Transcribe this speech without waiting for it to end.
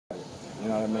You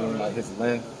know what I mean? Like his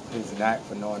length, his knack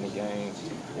for knowing the game,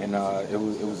 and it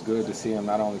was good to see him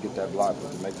not only get that block,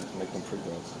 but to make them free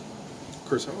throws.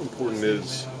 Chris, how important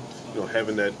is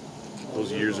having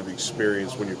those years of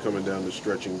experience when you're coming down the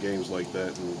stretch in games like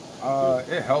that? And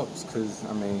it helps because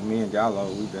I mean, me and Gallo,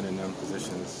 we've been in them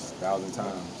positions 1,000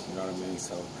 times. You know what I mean?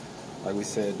 So, like we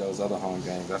said, those other home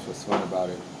games, that's what's fun about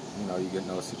it. You get in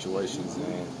those situations,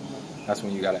 and that's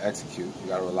when you got to execute. You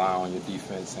got to rely on your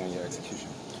defense and your execution.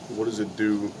 What does it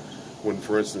do when,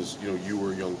 for instance, you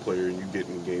were a young player and you get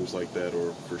in games like that,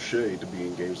 or for Shea to be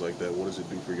in games like that? What does it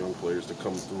do for young players to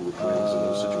come through with rings in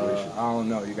those situations? I don't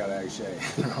know. You got to ask Shea.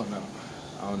 I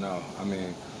don't know. I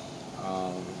mean,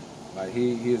 like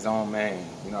he his own man.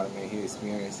 You know what I mean? He's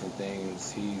experiencing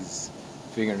things. He's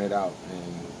figuring it out,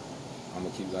 and I'm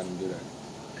gonna keep letting him do that.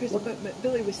 Chris, but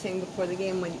Billy was saying before the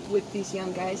game, with these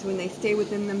young guys, when they stay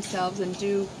within themselves and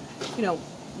do,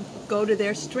 go to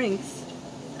their strengths,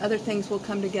 other things will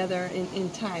come together in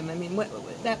time. I mean,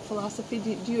 that philosophy,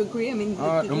 do you agree? I mean,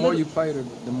 the more you play,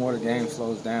 the more the game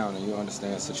slows down and you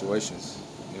understand situations.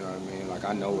 You know what I mean? Like,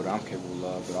 I know what I'm capable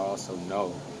of, but I also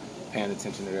know, paying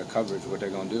attention to their coverage, what they're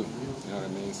going to do. You know what I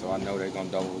mean? So I know they're going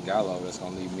to double Gallo. That's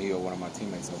going to leave me or one of my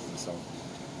teammates open. So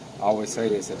I always say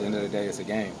this, at the end of the day, it's a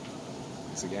game.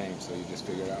 It's a game, so you just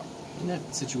figure it out. In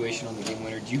that situation on the game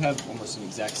winner, do you have almost an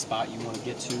exact spot you want to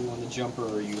get to on the jumper,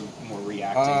 or are you more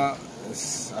reacting?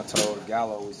 I told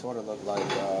Gallo we sort of looked like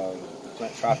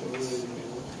Flint Tropics.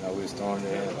 We was throwing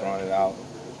it in, throwing it out.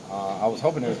 I was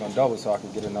hoping they was going to double so I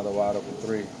could get another wide open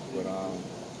three. But,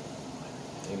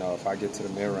 if I get to the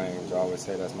mid-range, I always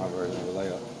say that's my version of a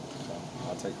layup. So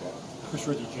I'll take that. Chris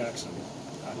Reggie Jackson,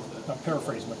 I'm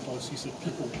paraphrasing but close, he said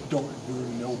people don't boo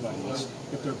nobodies.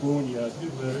 If they're booing you,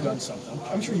 you've done something.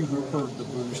 I'm sure you heard the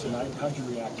boos tonight. How'd you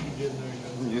react?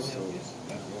 I'm used to it.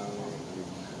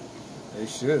 They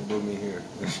should boo me here.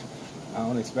 I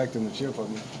don't expect them to cheer for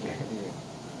me.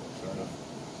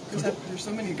 There's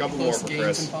so many close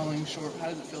games and falling short. How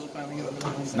does it feel to finally get over the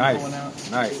hump and going out?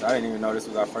 Nice. I didn't even know this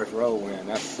was our first road win.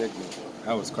 That's sick.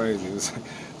 That was crazy.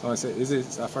 Someone said, "Is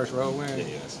it our first road win?"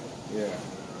 Yes. Yeah.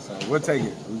 So we'll take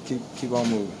it. We keep on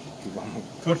moving. Keep on moving.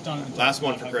 Coach Donovan, last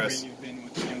one for how Chris. great you've been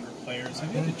with the younger players.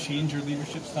 Have you had to change your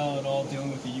leadership style at all,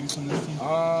 dealing with the youth on this team?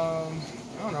 I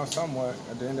don't know, somewhat.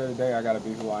 At the end of the day, I got to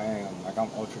be who I am. Like, I'm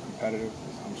ultra competitive.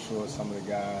 I'm sure some of the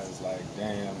guys, like,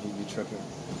 damn, he be tripping.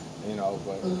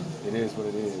 But it is what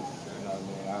it is. You know what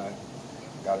I mean?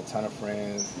 I got a ton of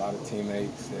friends, a lot of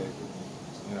teammates that,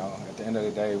 at the end of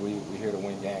the day, we here to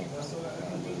win games. You know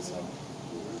what I mean? So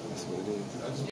that's what it is.